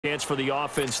Chance for the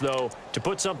offense, though, to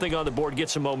put something on the board,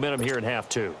 get some momentum here in half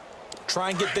two.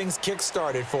 Try and get things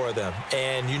kick-started for them.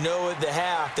 And you know at the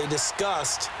half, they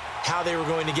discussed how they were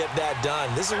going to get that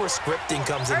done. This is where scripting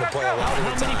comes into play a lot of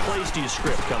the time. How many plays do you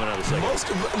script coming out of the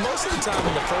second? Most of the time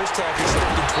in the first half, you're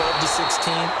scripting 12 to 16.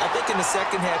 I think in the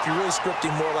second half, you're really scripting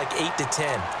more like 8 to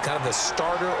 10. Kind of a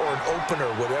starter or an opener,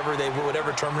 whatever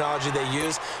terminology they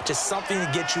use. Just something to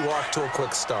get you off to a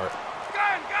quick start.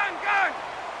 Gun!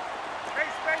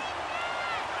 Space!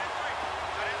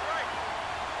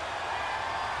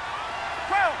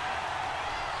 12!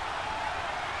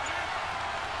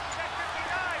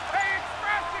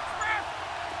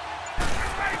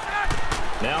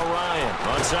 Now Ryan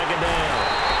on second down.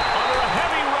 Under a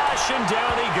heavy rush, and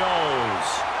down he goes.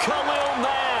 Khalil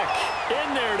Mack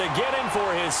in there to get him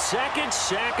for his second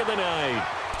sack of the night.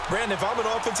 Brandon, if I'm an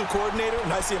offensive coordinator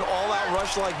and I see an all-out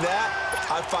rush like that,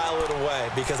 I file it away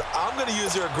because I'm going to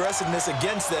use their aggressiveness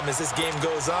against them as this game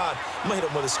goes on. I'm going to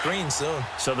hit them with a screen soon.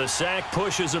 So the sack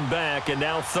pushes him back, and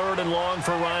now 3rd and long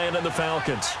for Ryan and the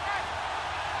Falcons.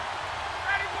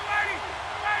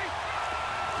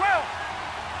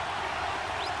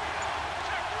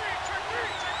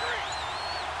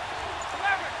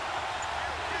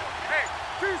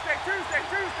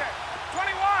 Tuesday,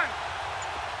 21.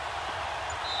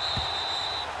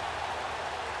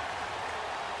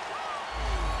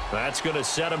 That's going to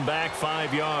set him back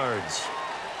 5 yards.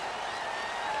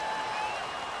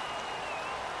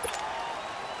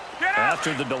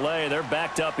 After the delay, they're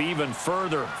backed up even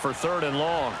further for 3rd and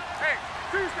long. Hey,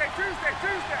 Tuesday. Hey,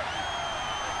 Tuesday.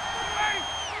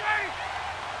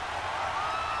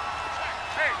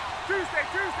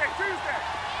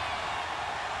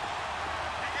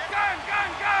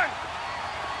 Gun!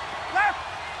 Left!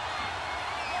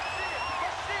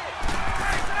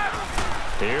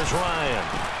 Here's Ryan.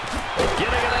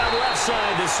 Getting it out left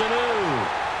side to Sanu.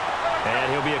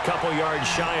 And he'll be a couple yards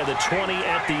shy of the 20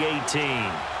 at the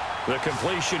 18. The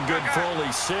completion good for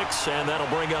only 6, and that'll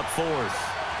bring up 4th.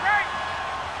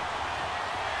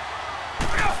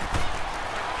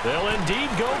 They'll indeed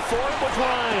go for it with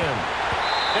Ryan.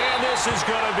 And this is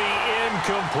going to be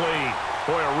incomplete.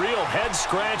 Boy, a real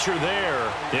head-scratcher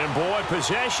there. And, boy,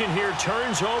 possession here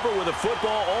turns over with the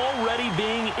football already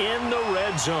being in the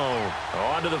red zone.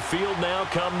 Onto the field now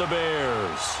come the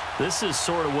Bears. This is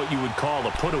sort of what you would call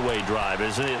a put-away drive,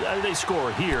 isn't it? They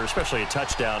score here, especially a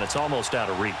touchdown. It's almost out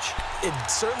of reach. It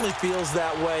certainly feels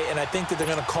that way, and I think that they're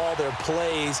going to call their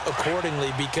plays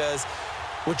accordingly because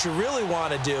what you really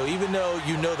want to do, even though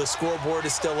you know the scoreboard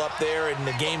is still up there and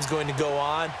the game's going to go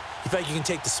on, you think you can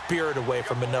take the spirit away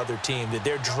from another team, that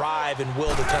their drive and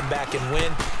will to come back and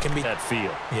win can be that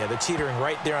feel. Yeah, they're teetering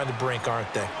right there on the brink,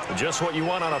 aren't they? Just what you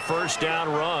want on a first down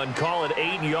run. Call it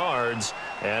 8 yards,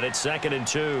 and it's 2nd and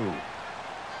 2.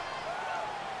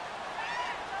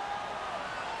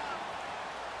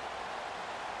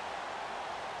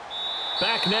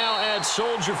 Back now at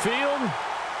Soldier Field.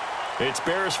 It's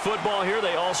Bears football here.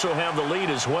 They also have the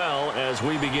lead as well as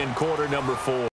we begin quarter number 4.